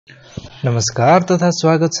नमस्कार तथा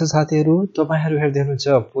स्वागत छ साथीहरु। तपाईहरु हेर्दै हुनुहुन्छ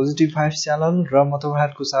पोजिटिभ भाइब्स च्यानल र म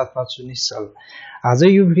तपाईहरुको साथमा छु निश्चल। आज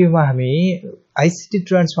यो भिडियोमा हामी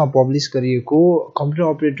Icttrends मा पब्लिश गरिएको computer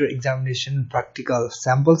operator examination practical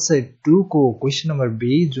sample set 2 को क्वेशन नम्बर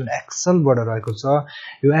बी जुन एक्सेल बाट रहेको छ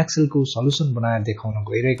यो एक्सेल को सलुसन बनाएर देखाउन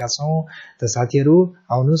गइरहेका छौं। त साथीहरु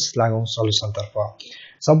आउनुस् लागौं सलुसन तर्फ।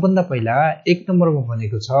 सबभन्दा पहिला एक नम्बरमा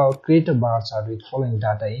भनेको छ create a bar chart with following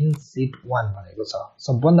data in sheet 1 भनेको छ।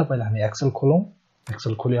 सबभन्दा पहिला हामी एक्सेल खोलौं।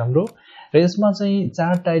 एक्सेल खोल्यो हाम्रो र यसमा चाहिँ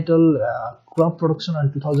chart title crop production on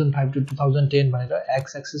 2005 to 2010 भनेर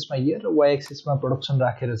एक्स एक्सिस मा इयर र वाई एक्सिस मा प्रोडक्सन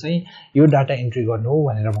राखेर चाहिँ यो डाटा एन्ट्री गर्नु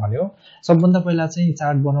भनेर भन्यो। सबभन्दा पहिला चाहिँ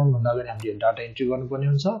चार्ट बनाउनु भन्दा अगाडि हामीले डाटा एन्ट्री गर्नुपर्ने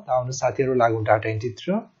हुन्छ। त आउनु साथीहरु लागौं डाटा एन्ट्रीतिर।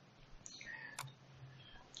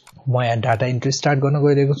 म यहाँ डाटा एन्ट्री स्टार्ट गर्न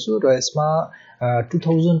गइरहेको छु र यसमा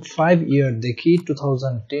 2005 इयर देखि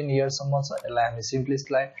 2010 इयर सम्म छ। यसलाई हामी सिम्पली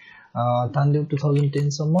यसलाई तान्दियौ 2010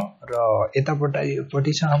 सम्म र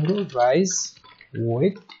यतापट्टि छ हाम्रो राइस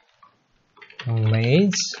विथ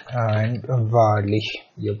मेज एन्ड बार्ली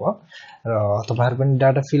यो भयो। र तपाईहरु पनि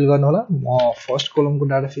डाटा फिल गर्नु होला। म फर्स्ट कलमको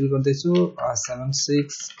डाटा फिल गर्दै छु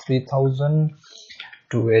 763000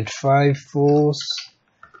 285 4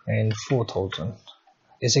 एन्ड 4000।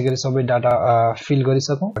 यसैगरी सबै डाटा फिल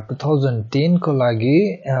गरिसकौं। 2010 को लागि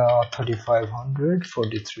 3500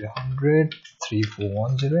 4300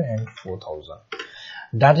 3410 एन्ड 4000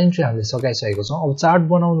 डाटा एन्ट्री हामीले सकाइसकेको छौं। अब चार्ट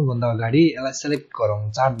बनाउनु भन्दा अगाडि यसलाई सिलेक्ट गरौँ।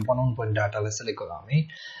 चार्ट बनाउनु पर्ने डाटालाई सिलेक्ट गरौँ हामी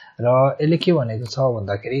र यसले के भनेको छ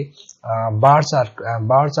भन्दाखेरि बार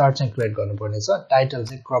चार्ट चाहिँ क्रिएट गर्नुपर्ने छ। टाइटल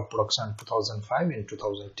चाहिँ क्रप प्रोडक्सन 2005 एन्ड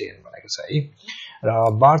 2010 भनेको छ है। र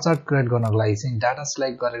बार चार्ट क्रिएट गर्नको लागि चाहिँ डाटा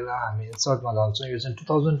सिलेक्ट गरेर हामी इन्सर्टमा जान्छौं। यो चाहिँ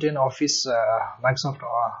 2010 अफिस माइक्रोसफ्ट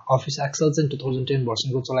अफिस एक्सेल चाहिँ 2010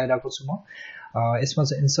 भर्सनको चलाइरहेको छु म। यसमा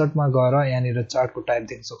चाहिँ इन्सर्टमा गएर यहाँनिर चार्टको टाइप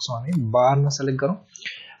देख्न सक्छौं हामी। बारमा सिलेक्ट गरौँ।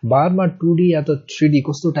 बारमा 2D या त 3D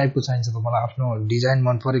कस्तो टाइपको चाहिन्छ तपाईलाई आफ्नो डिजाइन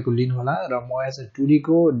मन परेको लिनु होला र म यहाँ चाहिँ 2D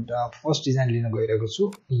को फर्स्ट डिजाइन लिन गइरहेको छु।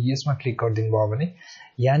 यसमा क्लिक गरिदिनु भयो भने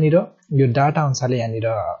यहाँनिर यो डाटा अनुसारले यहाँनिर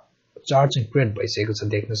चार्ट चाहिँ क्रिएट भइसकेको छ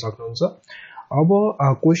देख्न सक्नुहुन्छ। अब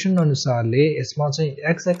क्वेशन अनुसारले यसमा चाहिँ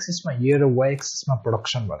एक्स एक्सिसमा इयर र वाई एक्सिसमा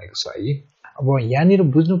प्रोडक्सन भनेको छ है। अब यहाँनिर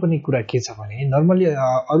बुझ्नुपर्ने कुरा के छ भने नर्मली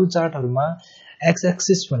अरु चार्टहरुमा एक्स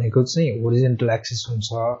एक्सिस भनेको चाहिँ होरिजोन्टल एक्सिस हुन्छ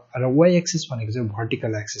र वाई एक्सिस भनेको चाहिँ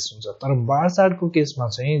भर्टिकल एक्सिस हुन्छ। तर बार चार्टको केसमा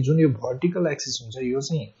चाहिँ जुन यो भर्टिकल एक्सिस हुन्छ यो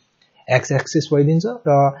चाहिँ एक्स एक्सिस भइदिन्छ र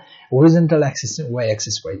होरिजोन्टल एक्सिस चाहिँ वाई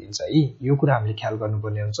एक्सिस भइदिन्छ है। यो कुरा हामीले ख्याल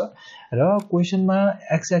गर्नुपर्ने हुन्छ। र क्वेशनमा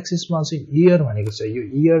एक्स एक्सिसमा चाहिँ इयर भनेको छ यो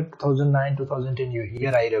इयर 2009 2010 यो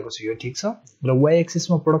इयर आइरहेको छ यो ठीक छ। र वाई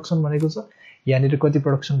एक्सिसमा प्रोडक्सन भनेको छ यहाँनिर कति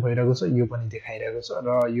प्रोडक्सन भइरहेको छ यो पनि देखाइरहेको छ र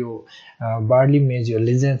यो बार्ली मेज यो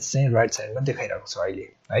लिजेन्ड्स चाहिँ राइट साइडमा देखाइरहेको छ अहिले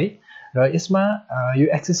है। र यसमा यो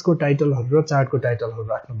एक्सिसको टाइटलहरु र चार्टको टाइटलहरु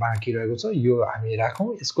राख्नु बाँकी रहेको छ। यो हामी राखौं।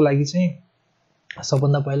 यसको लागि चाहिँ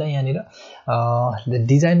सबभन्दा पहिला यहाँनिर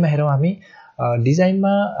डिजाइनमा हेरौं हामी।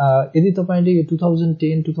 डिजाइनमा यदि तपाईले यो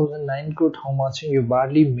 2010 2009 को ठाउँमा चाहिँ यो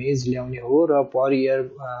बार्ली मेज ल्याउने हो र पर इयर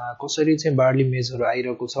कसरी चाहिँ बार्ली मेजहरु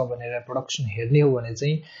आइरहेको छ भनेर प्रोडक्सन हेर्ने हो भने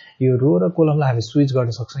चाहिँ यो रो र कोलमलाई हामी स्विच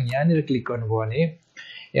गर्न सक्छौं। यहाँनिर क्लिक गर्नुभयो भने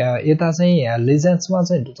यता चाहिँ लिजेन्ड्समा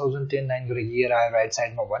चाहिँ 2010 9 को इयर आयो राइट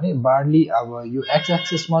साइडमा भने बार्ली अब यो एक्स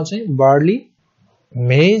एक्सिसमा चाहिँ बार्ली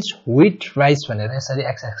मेज विथ राइस भनेर यसरी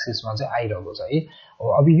एक्स एक्सिसमा चाहिँ आइरहेको छ है।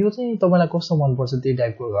 अब यो चाहिँ तपाईलाई कस्तो मन पर्छ त्यही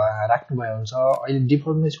टाइपको राख्नु भए हुन्छ। अहिले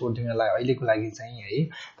डिफल्टमै छोड्दिनु यसलाई अहिलेको लागि चाहिँ है।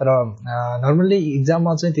 तर नर्मली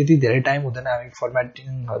एक्जाममा चाहिँ त्यति धेरै टाइम हुँदैन हामी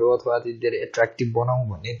फर्म्याटिङहरु अथवा त्यति धेरै एट्र्याक्टिभ बनाऊ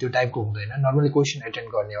भन्ने त्यो टाइपको हुँदैन। नर्मली क्वेशन एटेन्ड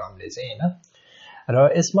गर्ने हो हामीले चाहिँ हैन। र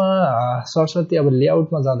यसमा सरस्वती अब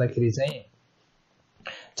लेआउटमा जाँदाखेरि चाहिँ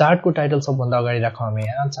चार्टको टाइटल सबभन्दा अगाडि राखौं हामी।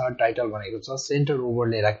 यहाँ चार्ट टाइटल भनेको छ सेन्टर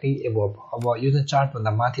ओभरले राख्ने एबोभ। अब यो चाहिँ चार्ट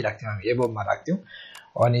भन्दा माथि राख्थ्यौं हामी एबोभमा राख्थ्यौं।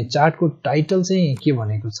 अनि चार्टको टाइटल चाहिँ के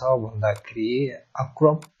भनेको छ भन्दाखेरि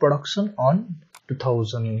क्रप प्रोडक्सन अन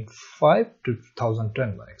 2005 टु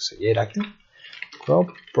 2010 भनेको छ। यही राख्यौं क्रप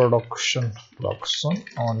प्रोडक्सन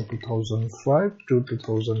अन 2005 टु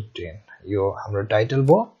 2010 यो हाम्रो टाइटल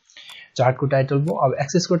भयो। चार्टको टाइटल भयो। अब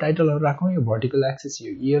एक्सिसको टाइटलहरु राखौं। यो भर्टिकल एक्सिस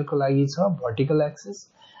यो इयरको लागि छ भर्टिकल एक्सिस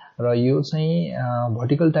र यो चाहिँ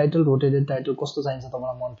भर्टिकल टाइटल रोटेटेड टाइटल कस्तो चाहिन्छ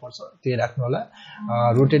तपाईलाई मन पर्छ त्यही राख्नु होला।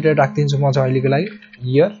 रोटेटेड राख्दिन्छु म चाहिँ अहिलेको लागि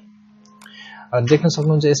इयर। देख्न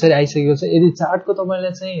सक्नुहुन्छ यसरी आइसकेको छ। यदि चार्टको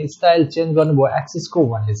तपाईले चाहिँ स्टाइल चेन्ज गर्नुभयो एक्सिसको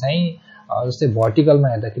भने चाहिँ जस्तै भर्टिकलमा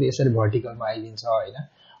हेर्दाखेरि यसरी भर्टिकलमा आइदिन्छ हैन।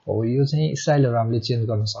 हो यो चाहिँ स्टाइलहरु हामीले चेन्ज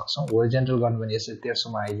गर्न सक्छौं। होरिजोन्टल गर्नु भने यसरी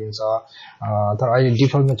 1300 मा आइदिन्छ। तर अहिले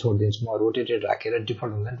डिफल्टमा छोड्दिन्छु म रोटेटेड राखेर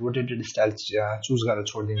डिफल्ट हुँदैन रोटेटेड स्टाइल चुज गरेर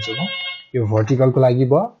छोड्दिन्छु म। यो भर्टिकलको लागि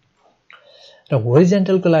भयो। र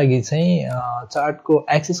होरिजेन्टल को लागि चाहिँ चार्ट को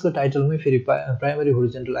एक्सिस को टाइटलमै फेरि प्राइमरी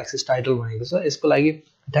होरिजेन्टल एक्सिस टाइटल भनेको छ यसको लागि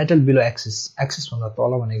टाइटल बिलो एक्सिस भन्दा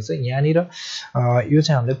तल भनेको चाहिँ यहाँ नि र यो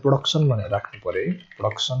चाहिँ हामीले प्रोडक्सन भनेर राख्नु पर्यो है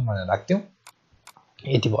प्रोडक्सन भनेर राख्दियौ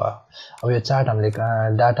यति भयो अब यो चार्ट हामीले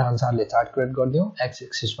डाटा अनुसारले चार्ट क्रिएट गर्दियौ एक्स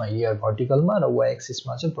एक्सिसमा इयर भर्टिकलमा र वाइ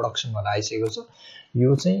एक्सिसमा चाहिँ प्रोडक्सन भनेर आइसकेको छ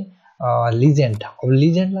यो चाहिँ लिजेन्ड अब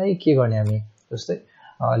लिजेन्डलाई के गर्ने हामी जस्तै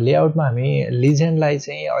लेआउटमा हामी लिजेन्डलाई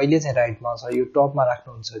चाहिँ अहिले चाहिँ राइटमा छ यो टपमा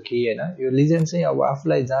राख्नुहुन्छ कि हैन यो लिजेन्ड चाहिँ अब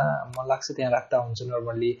आफुलाई जहाँ मन लाग्छ त्यहाँ राख्दा हुन्छ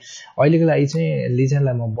नर्मली अहिलेको लागि चाहिँ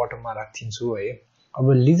लिजेन्डलाई म बटममा राख्दिन्छु है अब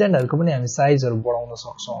लिजेन्डहरुको पनि हामी साइजहरु बढाउन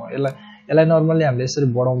सक्छौं यसलाई नर्मली हामीले यसरी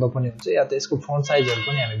बढाउँदा पनि हुन्छ या त यसको फन्ट साइजहरु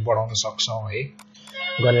पनि हामी बढाउन सक्छौं है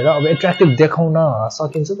गरेर अब एट्र्याक्टिभ देखाउन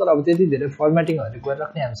सकिन्छ तर अब त्यति धेरै फर्मेटिङहरु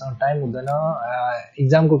गरिराख्ने हामीसँग टाइम हुँदैन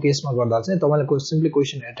एक्जामको केसमा गर्दा चाहिँ तपाईले सिम्पली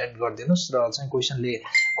क्वेशन एटेन्ड गर्दिनुस् र चाहिँ क्वेशनले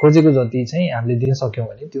खोजेको जति चाहिँ हामीले दिन सक्यौं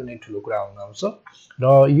भने त्यो नै ठुलो कुरा हुन आउँछ र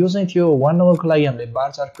यो चाहिँ थियो 1 नम्बरको लागि हामीले बार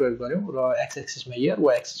चार्ट प्रयोग गर्यौं र एक्स एक्सिसमा इयर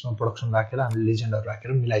वाइ एक्सिसमा प्रोडक्सन राखेर हामीले लिजेन्डहरु राखेर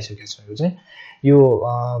मिलाइसकेका छौं यो चाहिँ यो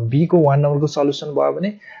बी को 1 नम्बरको सल्युसन भयो भने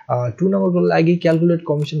 2 नम्बरको लागि calculate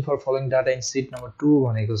commission for following data in sheet number 2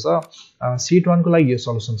 भनेको छ शीट 1 को लागि यो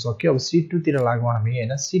सल्युसन सक्यो अब शीट 2 तिर लागौं हामी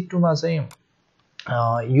हैन शीट 2 मा चाहिँ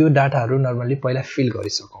यो डाटाहरु नर्मली पहिला फिल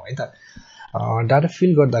गरिसकौं है त डाटा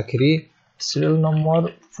फिल गर्दाखेरि serial number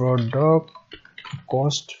product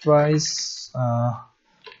cost price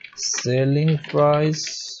selling price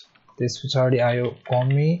त्यसपछि आयो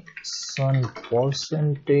कमिसन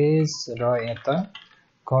पर्सेन्टेज र यता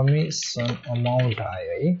कमिसन अमाउन्ट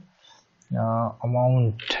आयो है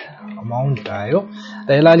अमाउन्ट आयो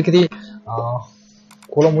र यसलाई अलिकति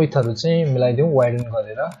कोलम विथहरु चाहिँ मिलाइदिउँ वाइडन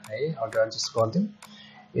गरेर है अटो एडजस्ट गर्दिउँ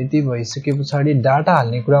यति भइसकेपछि डाटा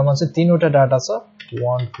हाल्ने कुरामा चाहिँ तीनवटा डाटा छ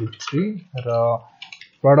 1 2 3 र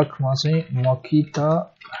प्रोडक्टमा चाहिँ मकिता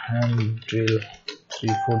ह्यान्ड्रेल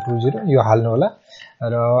 3420 यो हाल्नु होला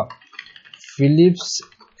र फिलिप्स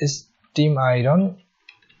स्टीम आइरन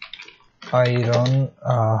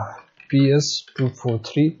PS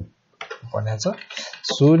 243 भनेको छ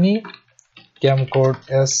सोनी क्यामकोर्ड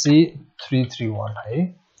SC 331 है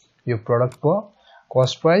यो प्रोडक्ट को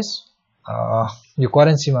कस्ट प्राइस यो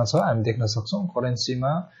करेन्सीमा छ हामी देख्न सक्छौं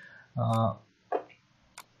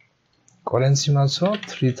करेन्सीमा छ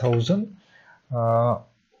 3000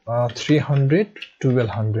 300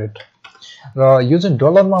 1200 र यो चाहिँ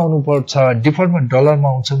डलरमा आउनु पर्छ डिफल्टमा डलरमा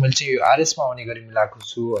आउँछ मैले चाहिँ यो आरएस मा आउने गरी मिलाएको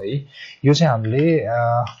छु है यो चाहिँ हामीले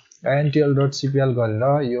intl.cpl गरेर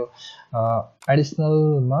यो एडिशनल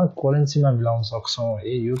मा करेन्सीमा मिलाउन सक्छौं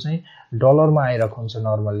है यो चाहिँ डलरमा आइराको हुन्छ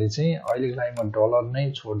नर्मली चाहिँ अहिलेको लागि म डलर नै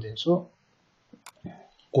छोड्दिन्छु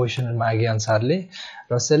क्वेशन मागे अनुसारले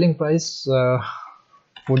र सेलिङ प्राइस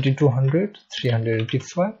 4200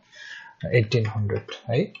 385 1800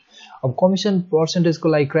 है अब कमिसन पर्सेन्टेज को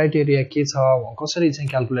लागि क्राइटेरिया के छ कसरी चाहिँ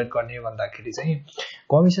क्याल्कुलेट गर्ने भन्दाखेरि चाहिँ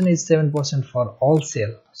commission is 7% for all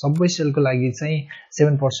sale सबै सेल को लागि चाहिँ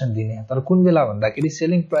 7% दिने तर कुन बेला भन्दाखेरि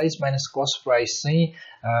selling price minus cost price चाहिँ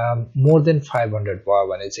मोर देन 500 भयो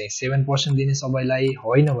भने चाहिँ 7% दिने सबैलाई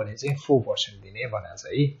होइन भने चाहिँ 4% दिने भनेको छ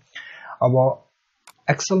है अब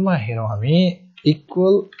एक्सेल मा हेरौं हामी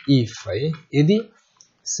इक्वल इफ है यदि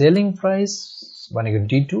सेलिङ प्राइस भनेको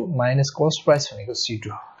D2 माइनस कस्ट प्राइस भनेको C2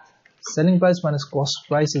 selling price minus cost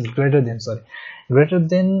price is greater than 500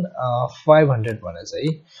 भने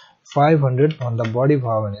चाहिँ 500 भन्दा बढी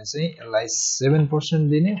भयो भने चाहिँ यसलाई 7%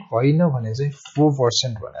 दिने होइन भने चाहिँ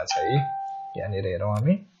 4% भनेको छ है यहाँ हेर हेरौं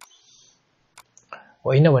हामी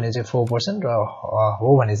होइन भने चाहिँ 4% र हो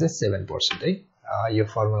भने चाहिँ 7% है यो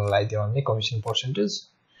फर्मुला लगाइदियौ हामीले कमिसन पर्सेन्टेज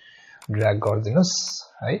ड्र्याग गर्दिनुस्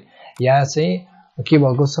है यहाँ चाहिँ के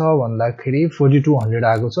भएको छ भन्दाखेरि 4200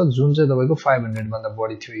 आएको छ जुन चाहिँ तपाईको 500 भन्दा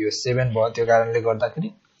बढी थियो यो 7 भयो त्यो कारणले गर्दाखेरि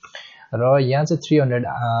र यहाँ चाहिँ 300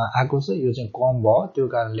 आएको छ यो चाहिँ कम भयो त्यो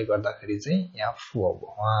कारणले गर्दाखेरि चाहिँ यहाँ 4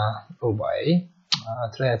 भयो भयो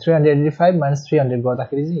है 385 माइनस 300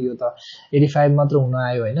 गर्दाखेरि चाहिँ यो त 85 मात्र हुन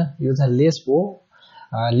आयो हैन यो चाहिँ लेस भयो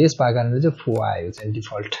लेस भएको कारणले चाहिँ 4 आयो चाहिँ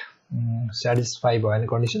डिफल्ट स्याटिस्फाई भयो नि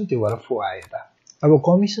कन्डिसन त्यो भएर 4 आयो त अब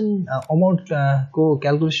कमिसन अमाउन्ट को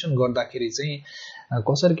क्याल्कुलेसन गर्दाखेरि चाहिँ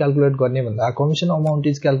कसरी क्याल्कुलेट गर्ने भन्दा commission amount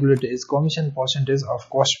is calculated is commission percentage of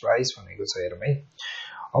cost price भनेको छ हेरौं है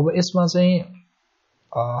अब यसमा चाहिँ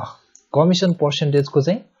कमिसन पर्सेन्टेज को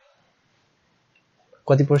चाहिँ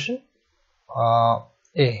कति percent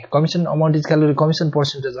commission amount is calculated commission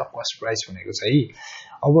percentage of cost price भनेको छ है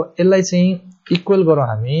अब यसलाई चाहिँ इक्वल गरौँ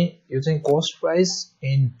हामी यो चाहिँ कस्ट प्राइस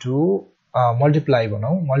इन्टु मल्टिप्लाई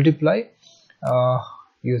बनाऊ मल्टिप्लाई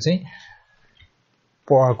यो चाहिँ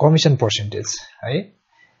कमिसन पर्सेन्टेज है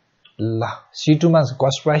ल C2 मा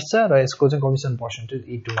कस्ट प्राइस छ र यसको चाहिँ कमिसन पर्सेन्टेज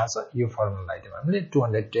E2 मा छ यो फर्मुला लगाइदियौ हामीले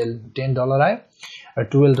 $210 आयो र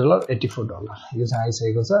 $12.84 यो चाहिँ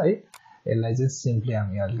आइसकेको छ है यसलाई चाहिँ सिम्पली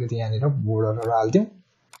हामी अलिकति यहाँनिर बोर्डरहरु हाल्दियौ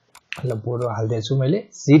ल बोर्डर हाल्दैछु मैले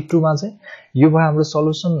C2 मा चाहिँ यो भयो हाम्रो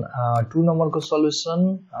सल्युसन 2 नम्बरको सल्युसन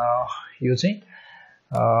यो चाहिँ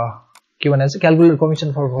के भन्छ calculate commission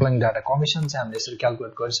for following data commission चाहिँ हामीले यसरी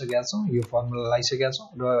क्याल्कुलेट गरिसकेका छौं यो फर्मुला लगाइसकेका छौं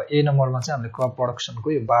र ए नम्बरमा चाहिँ हामीले क्रप प्रोडक्सनको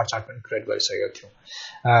यो बार चार्ट पनि क्रिएट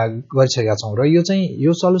गरिसकेका छौं र यो चाहिँ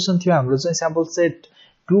यो सल्युसन थियो हाम्रो चाहिँ स्याम्पल सेट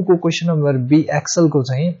 2 को क्वेशन नम्बर बी एक्सेल को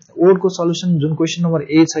चाहिँ ओड को सल्युसन जुन क्वेशन नम्बर ए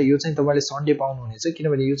छ यो चाहिँ तपाईले सन्डे पाउनु हुनेछ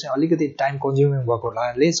किनभने यो चाहिँ अलिकति टाइम कन्ज्युमिङ भएको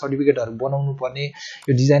हुनाले सर्टिफिकेटहरु बनाउनु पर्ने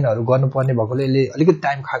यो डिजाइनहरु गर्नु पर्ने भएकोले यसले अलिकति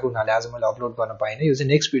टाइम खाएको हुनाले आज मैले अपलोड गर्न पाइनँ यो चाहिँ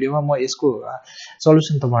नेक्स्ट भिडियोमा म यसको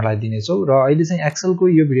सल्युसन तपाईहरुलाई दिनेछु र अहिले चाहिँ एक्सेल को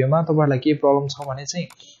यो भिडियोमा तपाईहरुलाई के प्रब्लम छ भने चाहिँ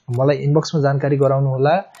मलाई इनबक्समा जानकारी गराउनु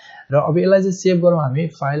होला र अब यसलाई चाहिँ सेभ गरौँ हामी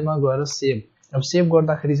फाइलमा गएर सेभ अब सेभ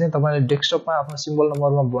गर्दाखेरि चाहिँ तपाईले डेस्कटपमा आफ्नो सिम्बल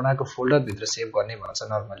नम्बरमा बनाएको फोल्डर भित्र सेभ गर्ने भन्छ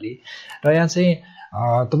नर्मली र यहाँ चाहिँ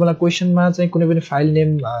तपाईलाई क्वेशनमा चाहिँ कुनै पनि फाइल नेम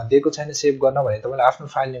दिएको छैन सेभ गर्न भने तपाईले आफ्नो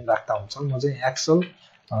फाइल नेम राख्दा हुन्छ म चाहिँ एक्सेल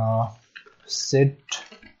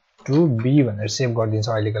set2 b भनेर सेभ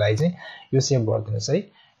गर्दिन्छु अहिलेको लागि चाहिँ यो सेभ गर्दिनुस् है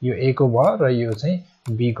यो a को भयो र यो चाहिँ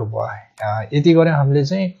b को भयो यति गरे हामीले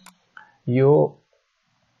चाहिँ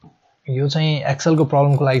यो चाहिँ एक्सेल को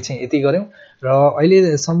प्रब्लम को लागि चाहिँ यति गर्यौं र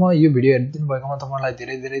अहिले सम्म यो भिडियो हेर्दिनु भएकोमा तपाईलाई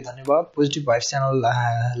धेरै धेरै धन्यवाद positive vibes channel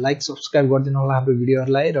like subscribe गर्दिनु होला हाम्रो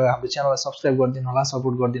भिडियोहरुलाई र हाम्रो च्यानललाई सब्स्क्राइब गर्दिनु होला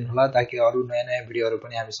सपोर्ट गर्दिनु होला ताकि अरु नयाँ नयाँ भिडियोहरु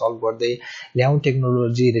पनि हामी सल्भ गर्दै ल्याउँ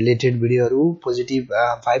टेक्नोलोजी रिलेटेड भिडियोहरु पोजिटिभ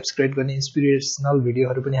भाइब्स क्रिएट गर्ने इन्स्पिरेसनल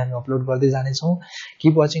भिडियोहरु पनि हामी अपलोड गर्दै जाने छौं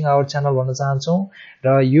कीप वाचिङ आवर च्यानल भन्न चाहन्छौं र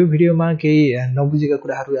यो भिडियोमा केही नबुझेका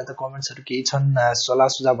कुराहरु या त कमेन्ट्सहरु केही छन्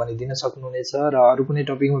सल्लाह सुझाव पनि दिन सक्नुहुनेछ र अरु कुनै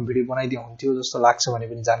टपिकमा भिडियो बनाइदिनु हुन्थ्यो जस्तो लाग्छ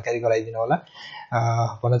भने पनि जानकारी गराइदिनु होला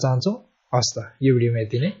भन्न चाहन्छु हस् त यो भिडियोमा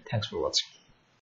यति नै थ्यांक्स फर वाचिङ